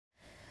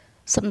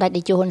សម្ដេច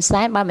នាយកហ៊ុន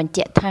សែនបានបញ្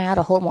ជាក់ថា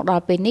រហូតមកដ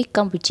ល់ពេលនេះក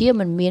ម្ពុជា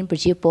មិនមានប្រ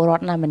ជាពលរ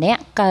ដ្ឋណាម្នាក់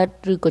កើត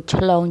ឬក៏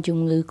ឆ្លងជំ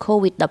ងឺ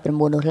Covid-19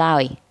 នោះឡើ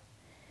យ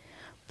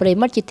ប្រិ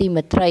មិត្តជាទី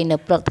មេត្រីនៅ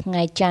ព្រឹកថ្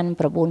ងៃច័ន្ទ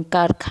9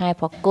កើតខែ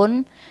ផល្គុន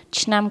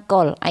ឆ្នាំ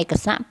កុរឯក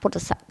ស័កពុទ្ធ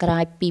សករា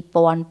ជ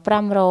2563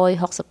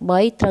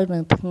ត្រូវនឹ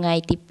ងថ្ងៃ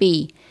ទី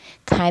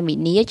2ខែមី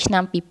នាឆ្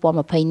នាំ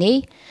2020នេះ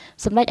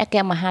សម្ដេចអគ្គ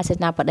មហាសេ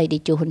នាបតីនា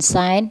យកហ៊ុន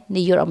សែន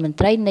នាយករដ្ឋមន្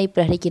ត្រីនៃព្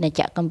រះរាជាណា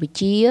ចក្រកម្ពុ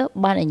ជា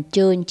បានអញ្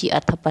ជើញជាអ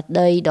ធិប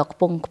តីដ៏ខ្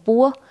ពង់ខ្ព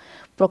ស់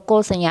ប្រគ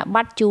ល់សញ្ញាប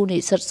ត្រជូននិ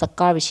ស្សិតសា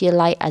កលវិទ្យា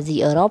ល័យអាស៊ី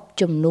អឺរ៉ុប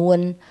ចំនួន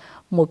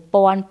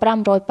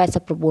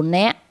1589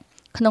នាក់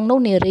ក្នុងនោះ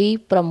នារី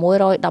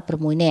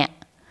616នាក់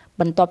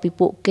បន្ទាប់ពី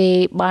ពួកគេ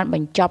បានប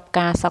ញ្ចប់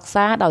ការសិក្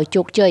សាដោយ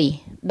ជោគជ័យ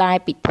ដែល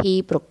ពិធី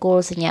ប្រគ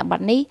ល់សញ្ញាប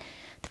ត្រនេះ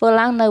ធ្វើ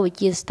ឡើងនៅវិ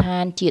ទ្យាស្ថា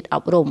នជាតិអ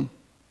ប់រំ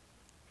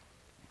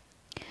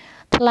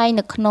ថ្លែង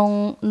នៅក្នុង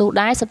នោះ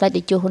ដែរសម្ដេច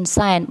នាយកហ៊ុន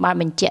សែនបាន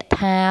បញ្ជាក់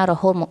ថារ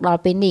ហូតមកដ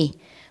ល់ពេលនេះ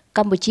ក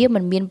ម្ពុជាមិ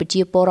នមានប្រ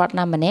ជាពលរដ្ឋ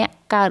ណាម្នាក់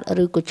កើត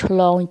ឬក៏ឆ្ល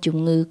ងជំ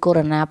ងឺកូ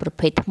វីដ ប្រ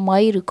ភេទថ្មី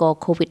ឬក៏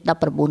COVID-19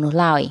 នោះ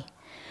ឡើយ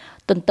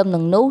ទន្ទឹមនឹ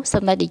ងនោះស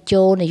ម្ដេច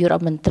នាយករ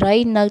ដ្ឋមន្ត្រី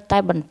នៅតែ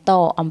បន្ត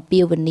អំពា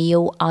វនាវ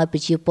ឲ្យប្រ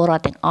ជាពលរ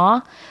ដ្ឋទាំងអស់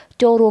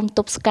ចូលរួមទ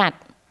ប់ស្កាត់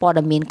ព័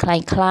ត៌មានคล้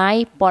าย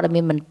ៗព័ត៌មា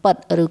នមិនពិត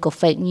ឬក៏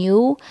fake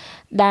news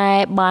ដែល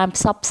បាន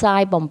ផ្សព្វផ្សា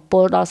យបំពុ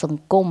លដល់ស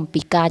ង្គម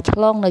ពីការឆ្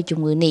លងនៅជំ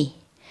ងឺនេះ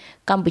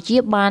កម្ពុជា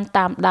បាន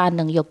តាមដាន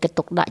និងយកចិត្ត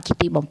ទុកដាក់ជា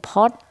ទីបំ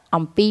ផុត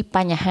អំពីប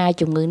ញ្ហា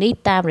ជំងឺនេះ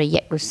តាមរ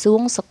យៈក្រសួ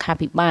ងសុខា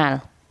ភិបាល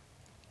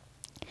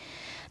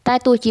តែ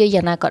ទោះជា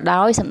យ៉ាងណាក៏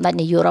ដោយសម្ដេច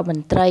នាយករដ្ឋម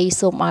ន្ត្រី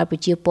សូមឲ្យប្រ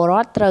ជាពលរ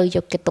ដ្ឋត្រូវយ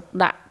កចិត្តទុក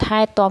ដាក់ថែ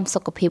ទាំសុ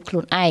ខភាពខ្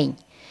លួនឯង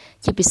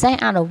ជាពិសេស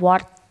អនុវ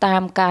ត្តតា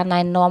មការ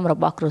ណែនាំរ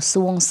បស់ក្រ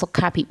សួងសុ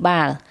ខាភិ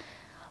បាល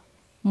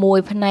មួយ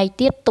ផ្នែក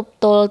ទៀតទប់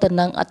ទល់ទៅ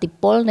នឹងឥទ្ធិ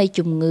ពលនៃ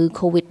ជំងឺ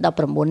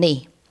COVID-19 នេះ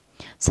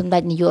សម្ដេ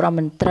ចនាយករដ្ឋ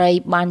មន្ត្រី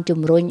បានជំ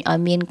រុញឲ្យ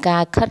មានកា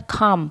រខិត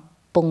ខំ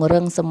ពង្រឹ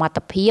ងសមត្ថ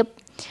ភាព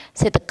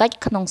សេដ្ឋកិច្ច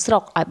ក្នុងស្រុ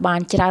កឲ្យបាន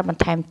ច្រើនប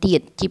ន្ថែមទៀត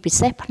ជាពិ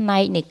សេសផ្នែ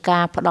កនៃកា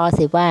រផ្តល់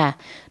សេវា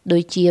ដូ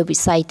ចជាវិ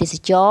ស័យទេស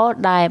ចរ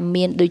ដែល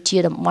មានដូចជា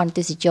តំបន់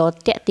ទេសចរ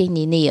ទាក់ទាញ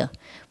នានា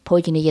ភោ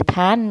ជនីយដ្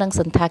ឋាននិង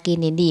សន្តាគារ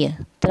នានា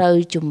ត្រូវ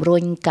ជំរុ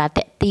ញការ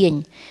ទាក់ទាញ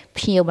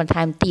ភ្ញៀវបន្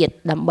ថែមទៀត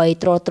ដើម្បី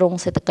ទ្រទ្រង់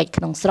សេដ្ឋកិច្ច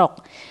ក្នុងស្រុក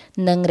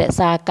និងរក្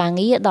សាការ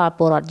ងារដល់ព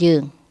លរដ្ឋយើ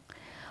ង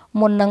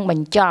មុននឹងប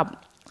ញ្ចប់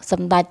ស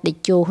ម្ដេចតេ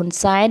ជោហ៊ុន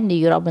សែននាយ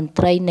ករដ្ឋមន្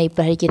ត្រីនៃព្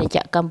រះរាជាណាច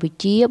ក្រកម្ពុ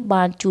ជា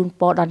បានជូន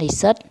ពរដល់និ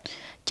ស្សិត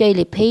ជ័យ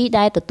លាភី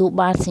ដែលទទួល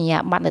បានសញ្ញា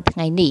បត្រនៅថ្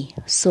ងៃនេះ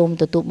សូម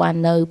ទទួលបាន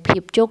នូវភា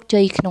ពជោគ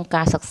ជ័យក្នុង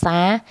ការសិក្សា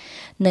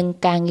និង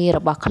ការងាររ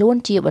បស់ខ្លួន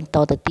ជាបន្ត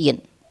ទៅទៀត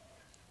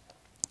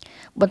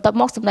បន្ទាប់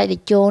មកសម្ដេចតេ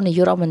ជោនាយ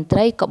ករដ្ឋមន្ត្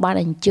រីក៏បាន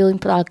អញ្ជើញ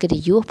ផ្ដល់កិត្តិ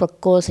យសប្រ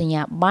គល់សញ្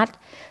ញាបត្រ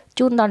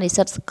ជូនដល់និស្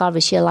សិតសាកល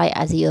វិទ្យាល័យ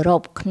អាស៊ីអឺរ៉ុ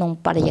បក្នុង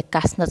បរិយា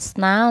កាសស្និទ្ធស្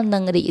នាលនិ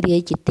ងរីករា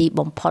យជាទី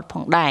បំផុតផ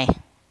ងដែរ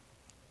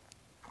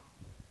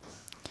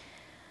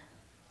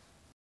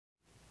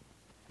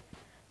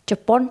ជ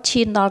ប៉ុន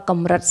ឈានដល់ក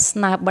ម្រិតស្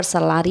នើបិទ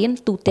សាលារៀន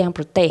ទូទាំង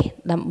ប្រទេស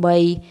ដើម្បី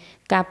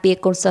ការពារ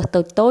កូនសិស្ស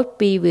តូចៗ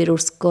ពីវីរុ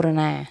សកូវី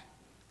ដ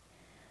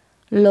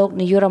លោក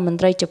នាយករដ្ឋមន្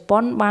ត្រីជប៉ុ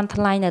នបាន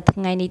ថ្លែងនៅថ្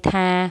ងៃនេះ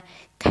ថា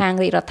ខាង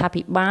រាជរដ្ឋា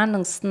ភិបាលនឹ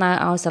ងស្នើ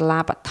ឲ្យសាលា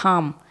បឋ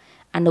ម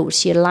អនុវិ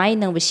ទ្យាល័យ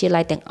និងវិទ្យា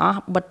ល័យទាំងអ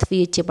ស់បិទទ្វា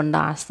រជាបណ្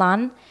ដោះអាស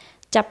ន្ន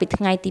ចាប់ពី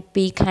ថ្ងៃទី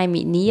2ខែ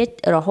មីនា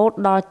រហូត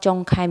ដល់ចុង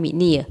ខែមី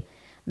នា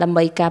ដើម្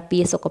បីការពា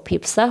រសុខភាព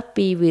សិស្ស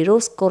ពីវីរុ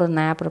សកូវី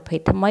ដ ប្រភេទ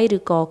ថ្មីឬ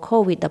ក៏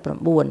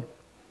COVID-19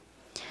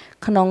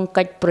 ក្នុង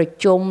កិច្ចប្រ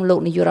ជុំលោក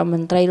នាយករដ្ឋម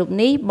ន្ត្រីរូប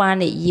នេះបាន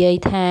និយាយ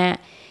ថា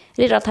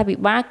រាជរដ្ឋាភិ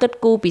បាលគិត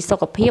គូរពីសុ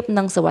ខភាព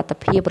និងសុវត្ថិ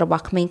ភាពរប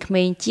ស់ក្មេងៗ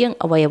ជាង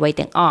អ្វីៗ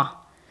ទាំងអស់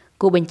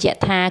គូបញ្ជាក់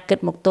ថាគិត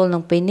មកទល់នឹ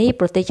ងពេលនេះ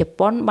ប្រទេសជ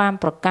ប៉ុនបាន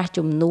ប្រកាស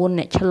ចំនួន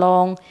អ្នកឆ្ល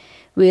ង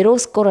វីរុ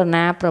សកូវីដ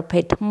ប្រភេ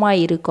ទថ្មី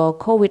ឬក៏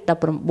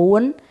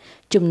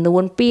COVID-19 ចំនួ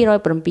ន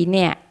207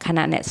នាក់ខ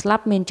ណៈអ្នកស្លា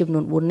ប់មានចំនួ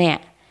ន4នា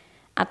ក់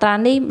អត្រា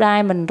នេះដែល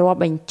មិនរាប់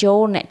បញ្ចូល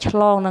អ្នកឆ្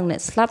លងនិងអ្នក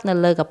ស្លាប់នៅ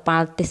លើកប៉ា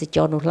ល់ទេសច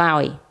រនោះឡើ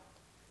យ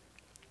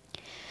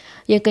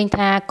យើងឃើញ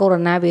ថាកូវី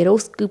ដ វីរុ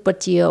សគឺពិត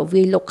ជា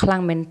វាយលុកខ្លាំ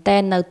ងមែនទែ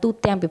ននៅទូ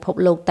ទាំងពិភព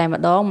លោកតែ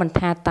ម្ដងមិន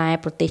ថាតែ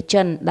ប្រទេស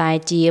ចិនដែល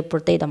ជាប្រ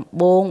ទេសដំ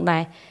បូងដែ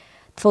ល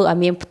ធ្វើឲ្យ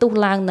មានផ្ទុះ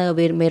ឡើងនៅ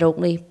មេរោគ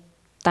នេះ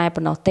តែ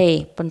ប៉ុណ្ណោះទេ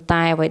ប៉ុន្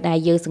តែអ្វីដែល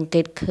យើងសង្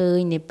កេតឃើញ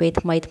នៅពេល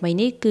ថ្មី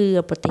នេះគឺ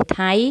ប្រទេស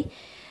ថៃ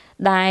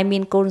ដែលមា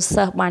នកូន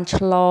សិស្សបាន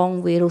ឆ្លង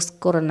វីរុស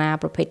កូវីដ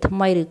ប្រភេទថ្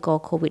មីឬក៏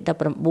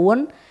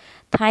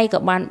COVID-19 ថៃក៏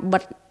បានបិ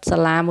ទសា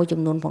លាមួយចំ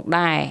នួនផង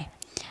ដែរ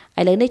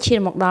ឥឡូវនេះឈាន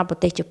មកដល់ប្រ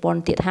ទេសជប៉ុន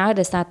ទៀតហើយ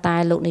ដោយសារតែ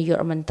លោកនាយក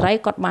រដ្ឋមន្ត្រី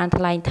គាត់បាន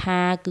ថ្លែង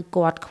ថាគឺ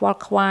គាត់ខ្វល់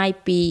ខ្វាយ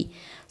ពី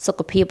សុខ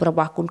ភាពរប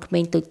ស់កូនក្មេ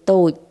ងតូ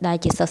ចៗដែល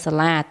ជាសិស្សសា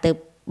លាទើប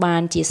បា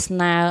នជាស្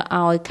នើ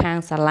ឲ្យខាង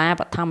សាលា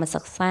បឋម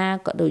សិក្សា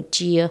ក៏ដូច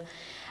ជា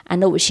អ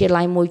នុវិទ្យា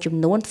ល័យមួយចំ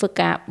នួនធ្វើ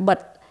ការបិទ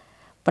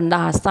បណ្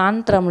ដោះអាសន្ន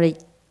ត្រឹម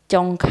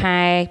ចុង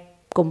ខែ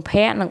កុម្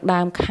ភៈនិង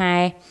ដើមខែ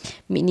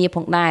មីនាផ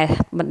ងដែរ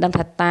មិនដឹង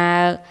ថាតើ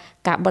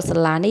ការបិទសា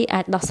លានេះ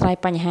អាចដោះស្រាយ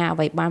បញ្ហាអ្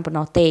វីបានប៉ុណ្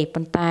ណោះទេ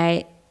ប៉ុន្តែ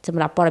ស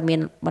ម្រាប់ព័ត៌មាន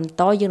បន្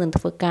តយើងនឹង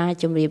ធ្វើការ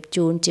ជម្រាប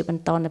ជូនជាប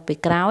ន្តនៅពេល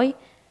ក្រោយ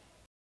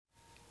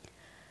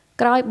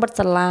បិទ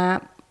សាលា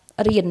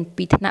រៀន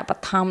ពីថ្នាក់ប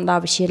ឋមដ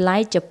ល់វិទ្យាល័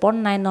យជប៉ុន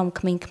ណែនាំ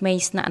ក្មេងៗ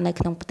ស្នាក់នៅ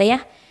ក្នុងផ្ទះ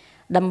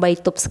ដើម្បី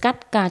ទប់ស្កាត់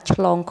ការឆ្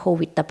លង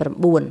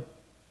COVID-19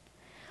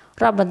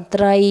 រដ្ឋមន្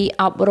ត្រី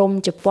អប់រំ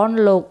ជប៉ុន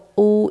លោក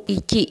អ៊ូអ៊ី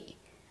ជី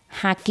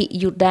ហាគី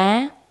យូដា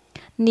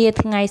នា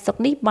ថ្ងៃសុក្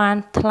រនេះបាន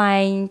ថ្លែ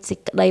ងសេច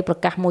ក្តីប្រ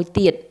កាសមួយ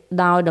ទៀត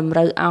ដោយតម្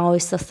រូវឲ្យ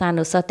សិស្សា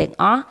នុសិស្សទាំង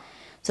អស់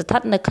ស្ថិ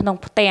តនៅក្នុង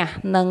ផ្ទះ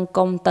និង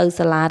កុំទៅ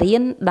សាលារៀ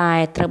នដែ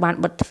លត្រូវបាន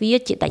បិទទ្វារ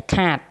ជាដាច់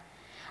ខាត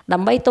ដើ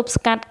ម្បីទប់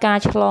ស្កាត់ការ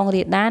ឆ្លង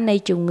រាលដាលនៃ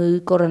ជំងឺ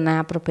កូវីដ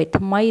 -19 ប្រភេទ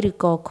ថ្មីឬ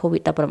ក៏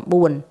COVID-19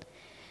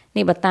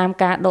 នេះបើតាម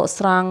ការដក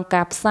ស្រង់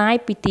ការផ្សាយ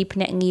ពីទីភ្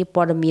នាក់ងារ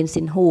ព័ត៌មាន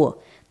ស៊ីនហួរ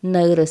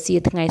នៅរសៀល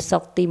ថ្ងៃសុ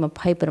ក្រទី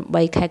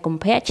28ខែកុ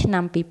ម្ភៈឆ្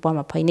នាំ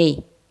2020នេះ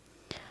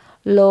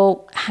លោក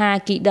ហា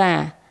គីដា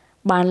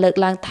បានលើក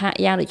ឡើងថា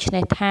យ៉ាងដូច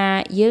នេះថា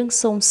យើង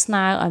សូមស្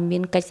នើឲ្យមា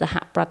នកិច្ចសហ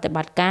ប្រតិប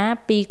ត្តិការ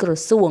ពីក្រ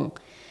សួង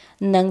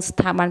និងស្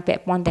ថាប័នពា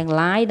ក់ព័ន្ធទាំង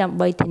ឡាយដើម្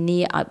បីធានា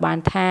ឲ្យបាន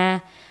ថា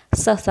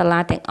សិស្សសាលា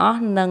ទាំងអ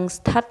ស់នឹង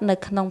ស្ថិតនៅ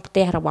ក្នុងផ្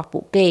ទះរបស់ពួ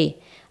កគេ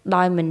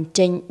ដោយមិន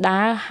ចេញ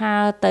ដើរហើ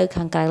រទៅ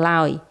ខាងក្រៅ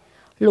ឡើយ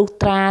លុះ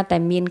ត្រាតែ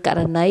មានក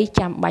រណី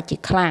ចាំបាច់ជា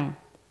ខ្លាំង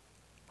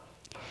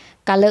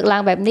ការលើកឡើ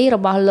ងបែបនេះរ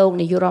បស់លោក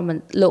រដ្ឋ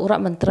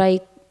មន្ត្រី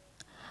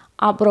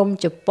អប់រំ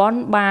ជប៉ុន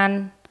បាន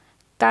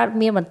កើត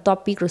មានបន្ទា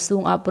ប់ពីក្រសួ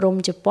ងអប់រំ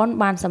ជប៉ុន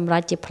បានសម្រេ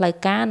ចជាផ្លូវ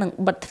ការនឹង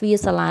បិទទ្វារ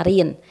សាលា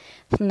រៀន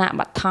ថ្នាក់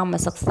បឋម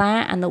សិក្សា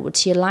អនុវិ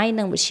ទ្យាល័យ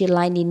និងវិទ្យា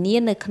ល័យនានា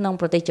នៅក្នុង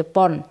ប្រទេសជ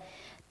ប៉ុន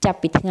ចាប់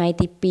ពីថ្ងៃ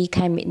ទី2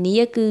ខែមិនិនា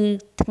គឺ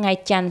ថ្ងៃ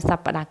ច័ន្ទស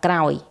ប្តាហ៍ក្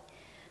រោយ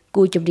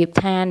គូជម្រាប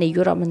ថានាយក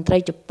រដ្ឋមន្ត្រី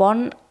ជប៉ុន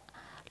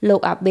លោក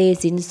អាបេ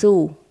ស៊ីនស៊ូ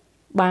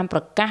បានប្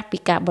រកាសពី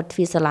ការបិទទ្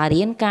វារសាលា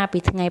រៀនកាលពី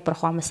ថ្ងៃប្រ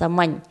ហ័សម្សិល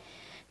មិញ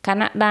ខ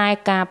ណៈដែល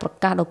ការប្រ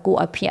កាសដ៏គួរ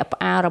ឲ្យភ្ញាក់ផ្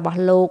អើលរបស់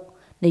លោក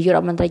នាយករ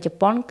ដ្ឋមន្ត្រីជ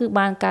ប៉ុនគឺ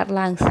បានកើត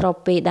ឡើងស្រប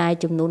ពេលដែល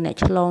ចំនួនអ្នក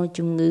ឆ្លង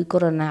ជំងឺកូ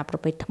វីដ -19 ប្រ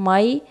ភេទថ្មី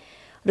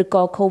ឬ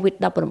ក៏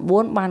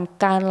COVID-19 បាន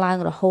កើនឡើង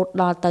រហូត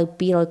ដល់ទៅ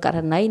200ករ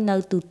ណីនៅ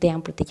ទូទាំង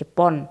ប្រទេសជ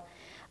ប៉ុន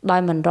ដោ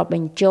យមិនរាប់ប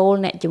ញ្ចូល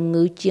អ្នកជំ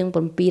ងឺជាង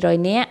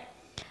700នាក់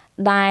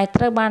ដែល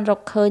ត្រូវបានរ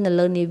កឃើញនៅ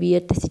លើនាវា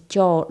ទេសច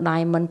រ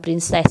Diamond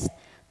Princess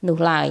នោះ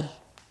ឡើយ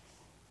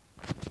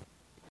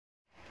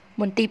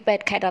មន្ទីរពេ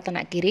ទ្យខេត្តរតន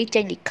គិរី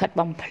ចេញលិខិត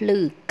បំភ្លឺ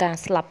ការ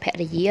ស្លាប់ភ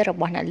រិយារ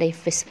បស់អ្នកលេង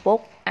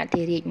Facebook អ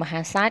ធិរាជម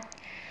ហាសាច់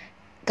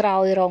ក្រោ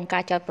យរងកា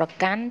រចោទប្រ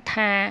កាន់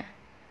ថា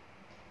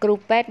គ្រូ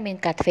ពេទ្យមាន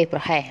ការធ្វេសប្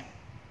រហែស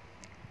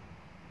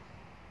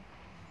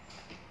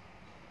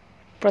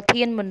ប្រ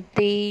ធានមន្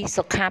ទីរ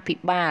សុខាភិ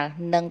បាល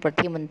និងប្រ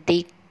ធានមន្ទី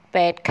រ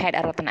ពេទ្យខេត្ត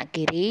រតន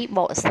គិរីប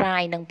កស្រា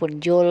យនិងពន្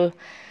យល់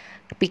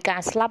ពីកា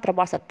រស្លាប់រប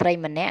ស់ស្ត្រី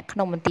ម្នាក់ក្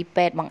នុងមន្ទីរ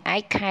ពេទ្យបង្អែ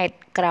កខេត្ត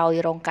ក្រោយ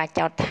រងការ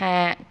ចោទថា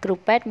គ្រូ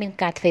ពេទ្យមាន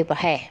ការធ្វេសប្រ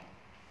ហែស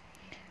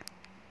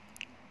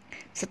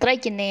ស្ត្រី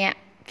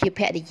ជាភ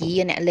រិយា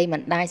អ្នកលេងប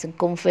ណ្ដាញសង្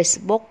គម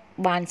Facebook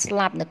បានស្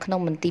លាប់នៅក្នុង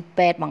មន្ទីរ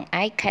ពេទ្យបង្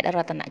អែកខេត្តរ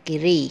តនគិ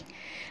រី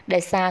ដោ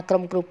យសារក្រុ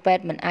មគ្រូពេទ្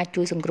យមិនអាច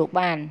ជួយសង្គ្រោះ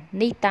បាន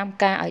នេះតាម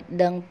ការឲ្យ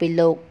ដឹងពី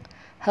លោក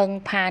ហឹង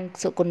ផាន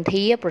សុគន្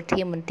ធាប្រ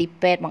ធានមន្ទីរ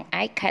ពេទ្យបង្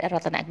អែកខេត្តរ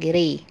តនគិ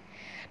រី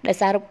ដោយ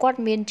សាររូបគាត់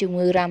មានជំ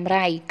ងឺរ៉ាំ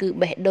រ៉ៃគឺ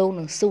បេះដូង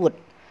និងសួត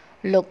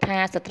លោកថា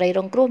ស្ត្រីរ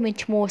ងគ្រោះមាន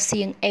ឈ្មោះ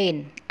សៀងអេន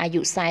អា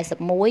យុ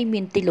41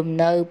មានទីលំ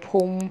នៅ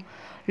ភូមិ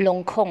លង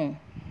ខុង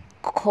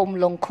ឃុំ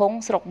លងខុង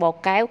ស្រុកបរ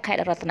កែវខេត្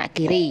តរតន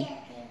គិរី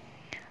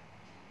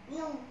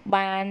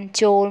បាន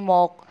ចូលម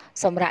ក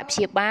សម្រាប់ព្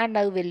យាបាល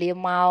នៅវេលា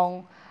ម៉ោង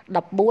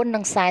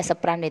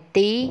 14:45 នា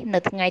ទីនៅ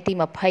ថ្ងៃទី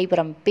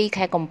27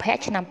ខែកុម្ភៈ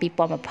ឆ្នាំ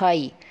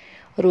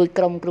2020រួច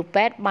ក្រុមគ្រូ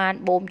ពេទ្យបាន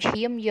បូម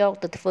ឈាមយក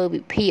ទៅធ្វើ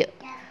វិភាគ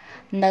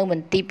នៅម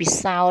ន្ទីរពិ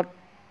សោធន៍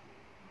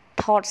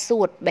ថត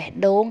សួតបេះ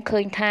ដូងឃើ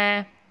ញថា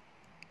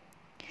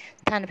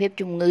ស្ថានភាព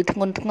ជំងឺធ្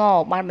ងន់ធ្ងរ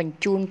បានបញ្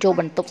ជូនចូល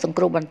បន្ទប់សង្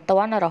គ្រោះបន្ទា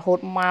ន់រហូត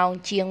ម៉ោង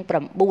ជាង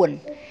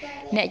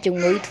 9អ្នកជំ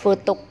ងឺធ្វើ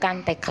ទុកកា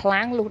ន់តែខ្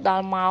លាំងលុះដ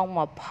ល់ម៉ោង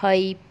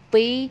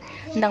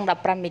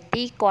 22:15 នា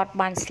ទីគាត់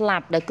បានស្លា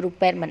ប់ដោយគ្រូ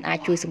ពេទ្យមិនអាច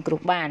ជួយសង្គ្រោះ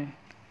បាន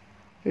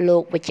លោ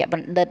កវេជ្ជប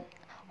ណ្ឌិត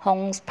ហុង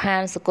ផា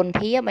នសុគន្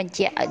ធាបញ្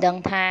ជាក់ឲ្យដឹង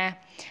ថា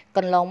ក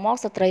ន្លងមក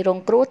ស្ត្រីរង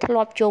គ្រោះធ្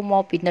លាប់ចូលម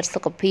កពិនិត្យសុ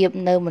ខភាព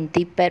នៅមន្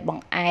ទីរពេទ្យប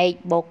ង្អែក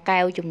បរកែ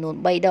វចំនួន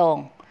3ដង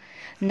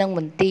និងម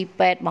ន្ទីរ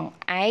ពេទ្យបង្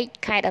អែក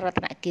ខេត្តរត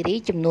នគិរី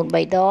ចំនួន3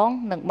ដង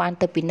និងបាន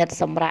ទៅពិនិត្យ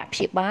សម្រាប់ព្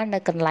យាបាលនៅ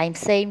កន្លែង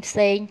ផ្សេ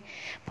ង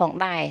ផង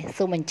ដែរ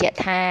សូមបញ្ជាក់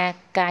ថា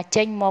ការ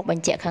ចេញមកប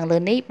ញ្ជាក់ខាងលើ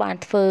នេះបាន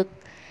ធ្វើ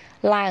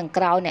ឡើង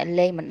ក្រោយអ្នក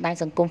លេងបណ្ដាញ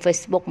សង្គម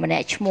Facebook ម្នា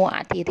ក់ឈ្មោះអ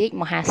ធិរាជ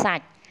មហាសា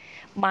ច់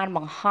បានប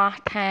ង្ហោះ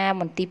ថា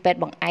មន្ទីរពេទ្យ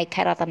បង្អែក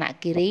ខេត្តរតន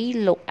គិរី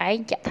លោកឯង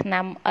ចាក់ថ្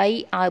នាំអី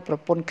ឲ្យប្រ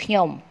ពន្ធខ្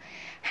ញុំ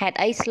ហេតុ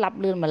អីស្លាប់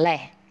លឿនម្លេះ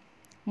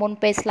មុន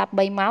ពេលស្លាប់3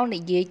ម៉ោងនិ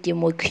យាយជា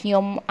មួយខ្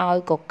ញុំឲ្យ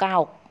កកោ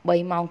ក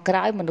3ម៉ោងក្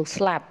រោយមនុស្ស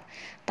ស្លាប់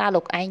តើ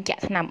លោកឯងចា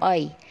ក់ថ្នាំអី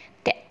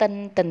តាក់ទិន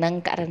ទៅនឹង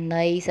ករ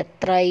ណីស្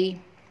ត្រី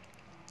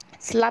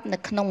ស្លាប់នៅ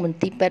ក្នុងមន្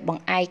ទីរពេទ្យប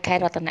ង្អែកខេត្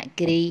តរតន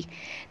គិរី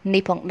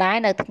នេះផងដែរ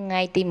នៅថ្ងៃ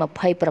ទី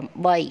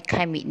28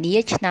ខែមិនិនា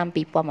ឆ្នាំ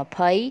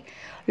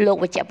2020លោក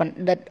វេជ្ជបណ្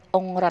ឌិតអ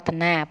ង្គរត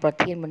នាប្រ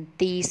ធានមន្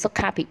ទីរសុ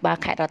ខាភិបាល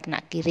ខេត្តរតន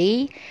គិរី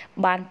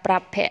បានប្រា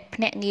ប់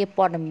ភ្នាក់ងារ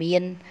ព័ត៌មា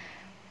ន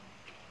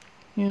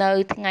នៅ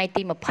ថ្ងៃ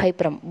ទី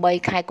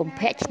28ខែកុម្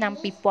ភៈឆ្នាំ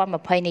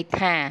2020នេះ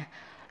ថា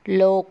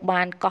លោក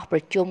បានកោះប្រ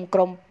ជុំក្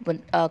រុម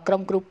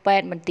គ្រូពេ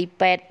ទ្យមន្ទីរ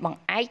ពេទ្យបង្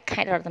អែក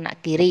ខេត្តរតន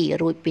គិរី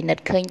រួចពិនិត្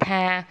យឃើញ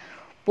ថា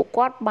ពួក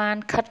គាត់បាន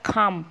ខិត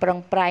ខំប្រឹង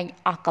ប្រែង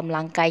អស់កម្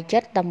លាំងកាយចិ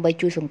ត្តដើម្បី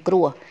ជួយសង្គ្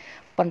រោះ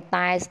ប៉ុន្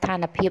តែស្ថា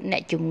នភាពអ្ន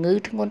កជំងឺ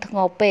ធ្ងន់ធ្ង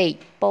រពេក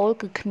ពោល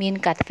គឺគ្មាន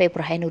ការធ្វេស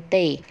ប្រហែសនោះ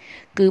ទេ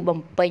គឺបំ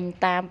ពេញ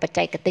តាមបច្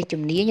ចេកទេស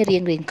ជំនាញរៀ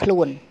ងៗខ្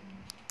លួន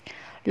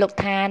លោក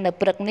ថានៅ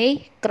ព្រឹកនេះ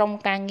ក្រុម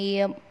ការងា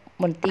រ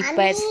មន្ទីរ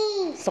ពេទ្យ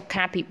សុ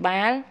ខាភិ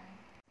បាល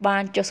បា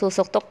នចុះសួរ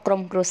សុខទុក្ខក្រុ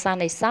មគ្រួសារ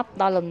នៃសព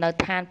ដល់លំនៅ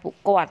ឋានពួក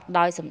គាត់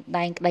ដោយសម្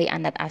ដែងក្តីអា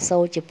ណិតអាសូ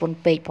រជាពន់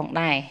ពេកផង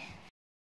ដែរ